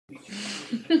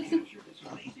Yum.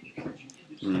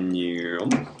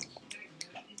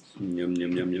 Yum, yum,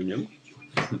 yum, yum, yum.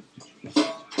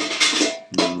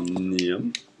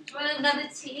 Yum. Want another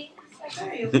tea?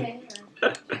 Are you okay?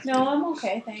 No, I'm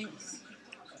okay, thanks.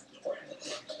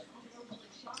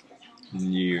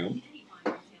 Yum.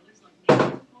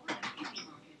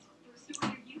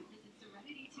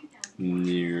 Yum.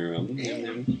 Yum.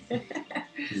 Yum.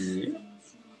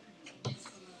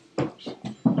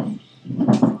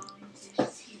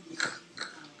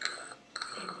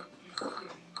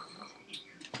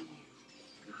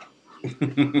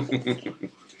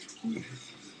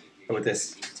 How about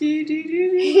this?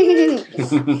 You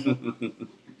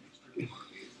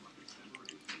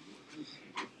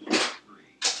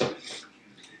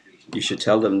should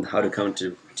tell them how to count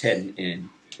to 10 in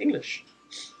English.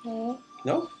 No?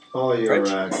 Oh, you're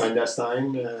French?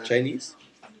 clandestine? Chinese?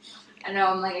 I know,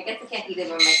 I'm like, I guess I can't do that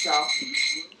by myself.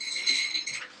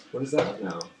 What is that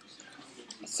now?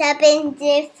 7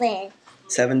 different.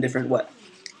 7 different what?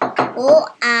 O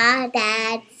R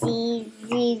that C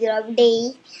 0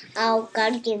 D O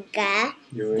con chữ cái.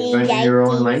 You're inventing your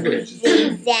own language.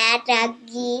 Z ra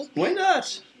G Why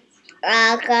not?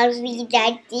 con V ra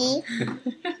G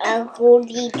cô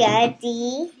đi ra G.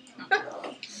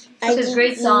 She has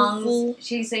great songs.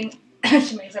 She sings.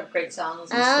 She makes up great songs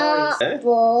and stories.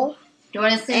 Bố. Do you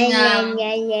want to sing? Nhá.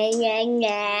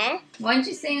 Why don't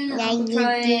you sing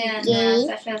Troy and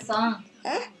Sasha a song?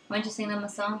 Why don't you sing them a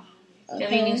song? Do you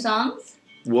have any new songs?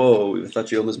 Whoa, I thought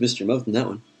you almost missed your mouth in that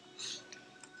one.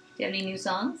 Do you have any new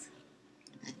songs?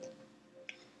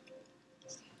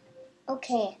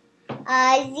 Okay.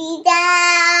 Di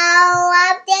đào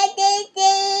ấp đi.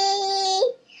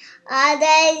 Ở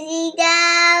đây di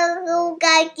đào không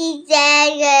có chi ra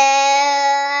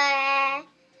rồi.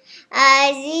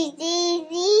 Di.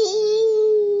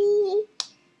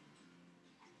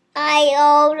 I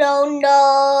all don't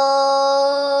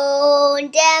know.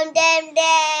 Down.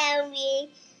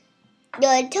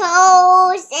 The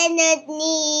toes and the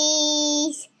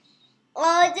knees.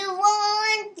 All the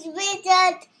ones with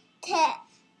the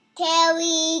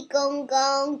Terry gong.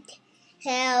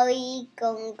 Terry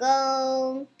gong.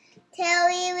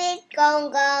 Terry with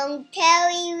gong.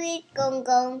 Terry with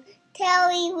gong.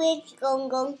 Terry with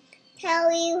gong.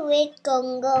 Terry with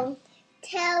gong.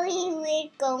 Terry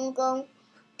with gong.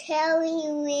 Terry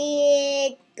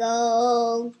with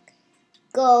gong.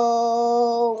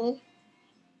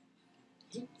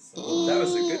 That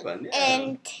was a good one. Yeah.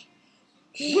 And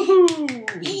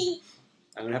Woohoo!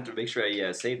 I'm gonna have to make sure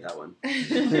I save that one.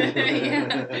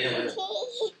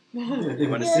 You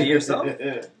want to see yourself?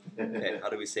 Okay, how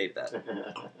do we save that?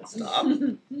 Stop.